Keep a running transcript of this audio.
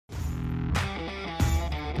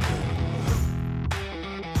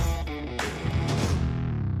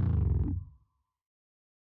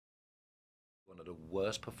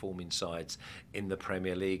worst performing sides in the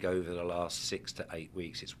Premier League over the last 6 to 8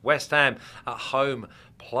 weeks. It's West Ham at home,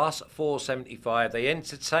 plus 475. They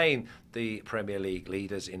entertain the Premier League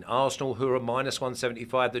leaders in Arsenal, who are minus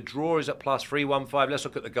 175. The draw is at plus 315. Let's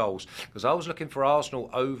look at the goals, because I was looking for Arsenal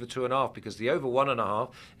over 2.5, because the over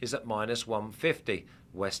 1.5 is at minus 150.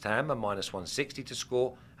 West Ham are minus 160 to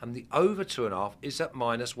score, and the over 2.5 is at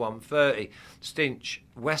minus 130. Stinch,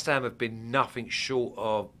 West Ham have been nothing short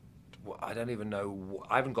of, I don't even know,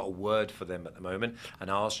 I haven't got a word for them at the moment. And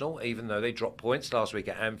Arsenal, even though they dropped points last week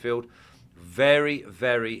at Anfield, very,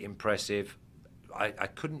 very impressive. I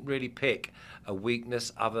couldn't really pick a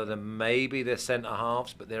weakness other than maybe their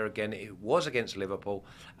centre-halves, but there again, it was against Liverpool,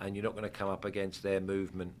 and you're not going to come up against their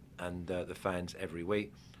movement and the fans every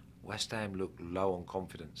week. West Ham look low on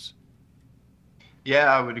confidence.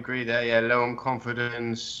 Yeah, I would agree there. Yeah, low on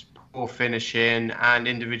confidence, poor finishing, and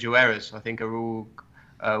individual errors, I think, are all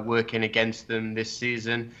working against them this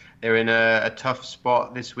season. They're in a tough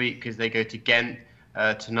spot this week because they go to Ghent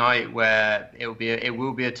tonight, where it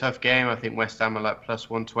will be a tough game. I think West Ham are like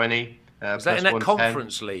plus 120. Is that in that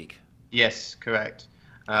Conference League? Yes, correct.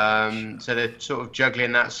 So they're sort of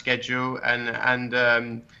juggling that schedule,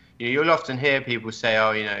 and you'll often hear people say,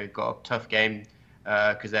 "Oh, got a tough game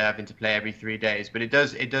because they're having to play every 3 days." But it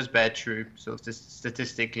does bear true, sort of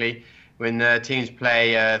statistically. When teams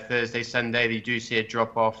play Thursday, Sunday, they do see a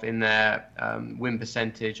drop off in their win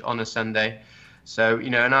percentage on a Sunday. So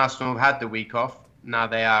and Arsenal have had the week off. Now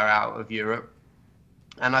they are out of Europe,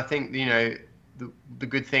 and I think the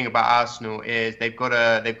good thing about Arsenal is they've got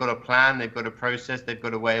a plan, they've got a process, they've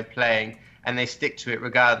got a way of playing, and they stick to it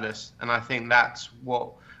regardless. And I think that's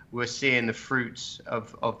what we're seeing the fruits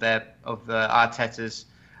of Arteta's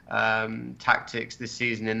tactics this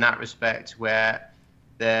season in that respect, where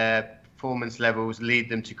their performance levels lead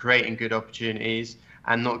them to creating good opportunities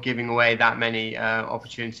and not giving away that many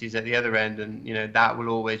opportunities at the other end. And that will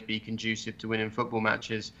always be conducive to winning football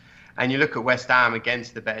matches. And you look at West Ham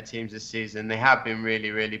against the better teams this season, they have been really,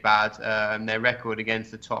 really bad. Their record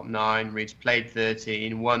against the top 9 reads played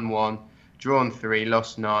 13, won 1, drawn 3,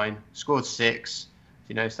 lost 9, scored 6.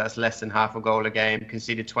 So that's less than half a goal a game.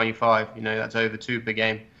 Conceded 25. That's over 2 per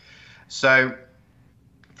game. So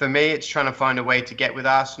for me, it's trying to find a way to get with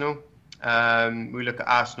Arsenal. We look at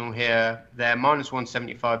Arsenal here. They're minus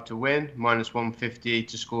 175 to win, minus 150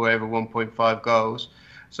 to score over 1.5 goals.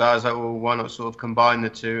 So I was like, well, why not sort of combine the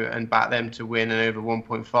two and back them to win and over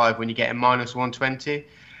 1.5 when you get a minus 120?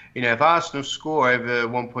 If Arsenal score over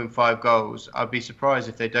 1.5 goals, I'd be surprised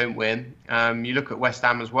if they don't win. You look at West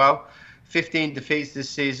Ham as well. 15 defeats this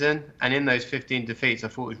season, and in those 15 defeats, I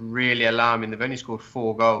thought it was really alarming. They've only scored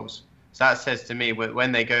 4 goals. So that says to me,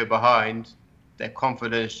 when they go behind, their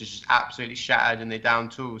confidence is just absolutely shattered and they're down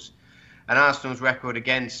tools. And Arsenal's record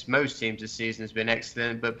against most teams this season has been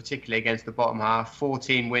excellent, but particularly against the bottom half.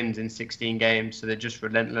 14 wins in 16 games, so they're just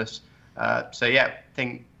relentless. So yeah, I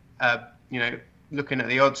think, looking at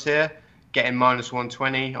the odds here, getting minus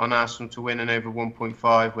 120 on Arsenal to win and over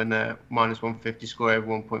 1.5 when they're minus 150 score over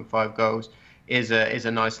 1.5 goals is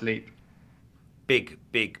a nice leap.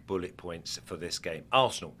 Big bullet points for this game.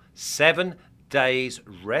 Arsenal, 7 days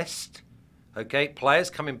rest. Okay, players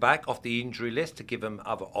coming back off the injury list to give them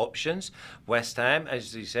other options. West Ham,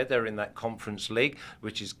 as you said, they're in that Conference League,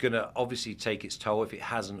 which is going to obviously take its toll if it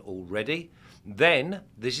hasn't already. Then,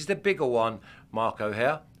 this is the bigger one, Marco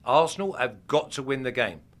here. Arsenal have got to win the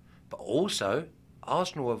game. But also,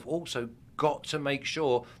 Arsenal have also got to make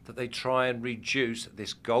sure that they try and reduce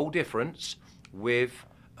this goal difference with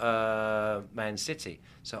Man City.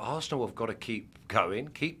 So Arsenal have got to keep going,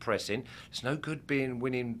 keep pressing. It's no good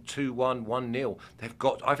winning 2-1, 1-0. They've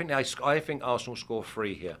got. I think Arsenal score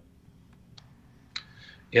 3 here.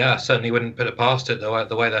 Yeah, I certainly wouldn't put it past it the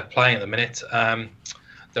way they're playing at the minute.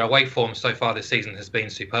 Their away form so far this season has been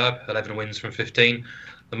superb. 11 wins from 15.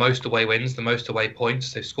 The most away wins, the most away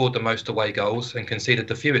points. They've scored the most away goals and conceded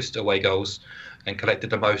the fewest away goals and collected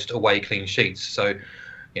the most away clean sheets. So,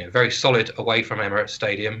 very solid away from Emirates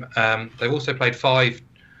Stadium. They've also played 5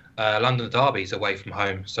 London derbies away from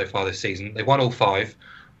home so far this season. They won all 5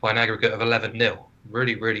 by an aggregate of 11-0.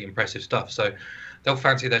 Really, really impressive stuff. So they'll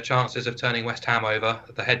fancy their chances of turning West Ham over.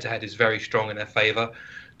 The head-to-head is very strong in their favour.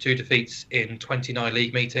 2 defeats in 29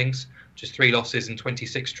 league meetings, just 3 losses in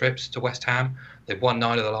 26 trips to West Ham. They've won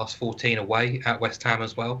 9 of the last 14 away at West Ham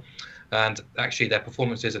as well. And actually their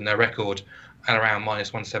performances and their record at around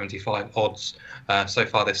minus 175 odds so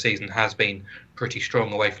far this season has been pretty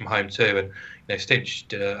strong away from home too. And Stinch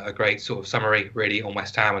did a great sort of summary really on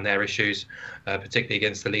West Ham and their issues, particularly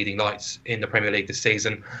against the leading lights in the Premier League this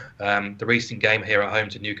season. The recent game here at home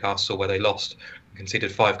to Newcastle, where they lost and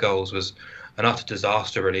conceded 5 goals, was an utter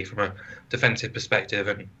disaster really from a defensive perspective.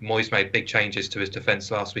 And Moyes made big changes to his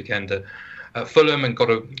defence last weekend at Fulham and got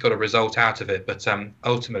a result out of it. But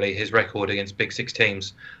ultimately, his record against Big Six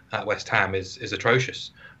teams at West Ham is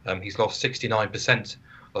atrocious. He's lost 69%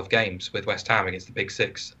 of games with West Ham against the Big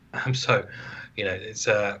Six. So, it's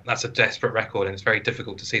that's a desperate record, and it's very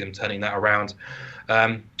difficult to see them turning that around.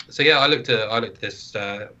 So yeah, I looked at this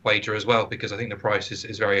wager as well because I think the price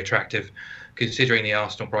is very attractive, considering the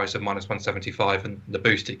Arsenal price of -175 and the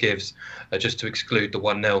boost it gives, just to exclude the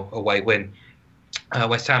 1-0 away win.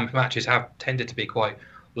 West Ham matches have tended to be quite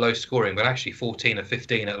low scoring, but actually 14 of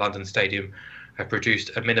 15 at London Stadium have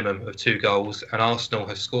produced a minimum of 2 goals, and Arsenal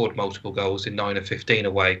have scored multiple goals in 9 of 15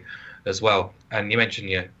 away as well. And you mentioned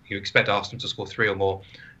you expect Arsenal to score 3 or more.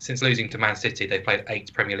 Since losing to Man City, they've played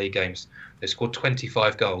 8 Premier League games. They've scored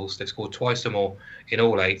 25 goals. They've scored twice or more in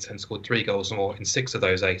all 8 and scored 3 goals or more in 6 of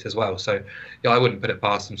those 8 as well. So yeah, I wouldn't put it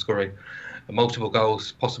past them scoring multiple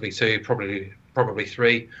goals, possibly 2, probably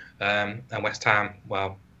 3. And West Ham,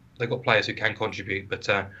 well, they've got players who can contribute, but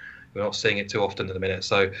we're not seeing it too often at the minute.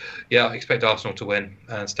 So yeah, I expect Arsenal to win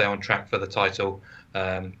and stay on track for the title.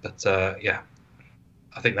 Yeah,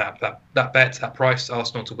 I think that bet, that price,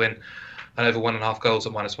 Arsenal to win and over 1.5 goals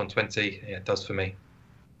at -120, yeah, it does for me.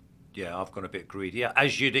 Yeah, I've gone a bit greedy,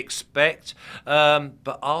 as you'd expect.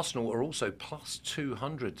 But Arsenal are also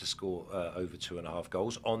 +200 to score over 2.5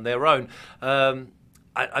 goals on their own.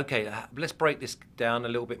 Okay, let's break this down a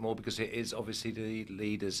little bit more because it is obviously the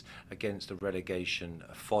leaders against the relegation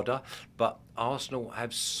fodder. But Arsenal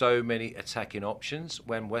have so many attacking options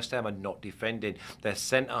when West Ham are not defending. Their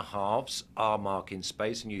centre halves are marking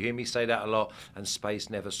space, and you hear me say that a lot, and space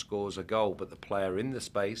never scores a goal, but the player in the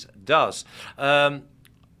space does.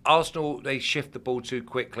 Arsenal, they shift the ball too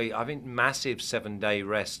quickly. I think massive 7-day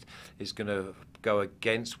rest is going to go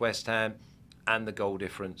against West Ham, and the goal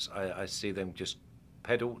difference. I see them just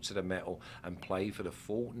pedal to the metal and play for the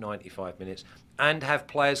full 95 minutes and have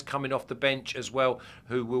players coming off the bench as well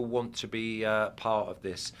who will want to be part of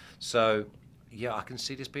this. So yeah, I can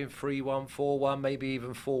see this being 3-1, 4-1, maybe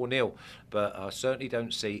even 4-0, but I certainly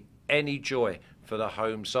don't see any joy for the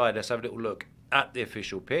home side. Let's have a little look at the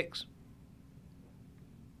official picks.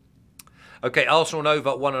 Okay, Arsenal and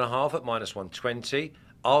over 1.5 at -120.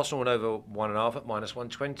 Arsenal and over 1.5 at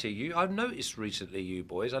 -120. I've noticed recently, you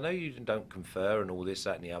boys, I know you don't confer and all this,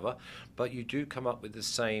 that and the other, but you do come up with the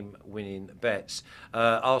same winning bets.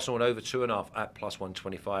 Arsenal and over 2.5 at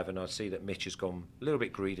 +125, and I see that Mitch has gone a little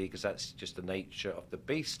bit greedy because that's just the nature of the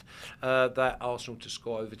beast. That Arsenal to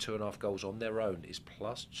score over 2.5 goals on their own is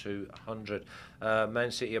 +200.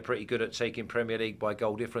 Man City are pretty good at taking Premier League by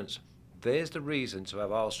goal difference. There's the reason to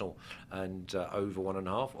have Arsenal and over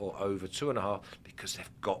 1.5 or over 2.5, because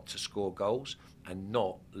they've got to score goals and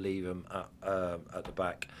not leave them at the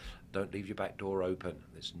back. Don't leave your back door open.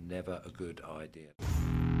 It's never a good idea.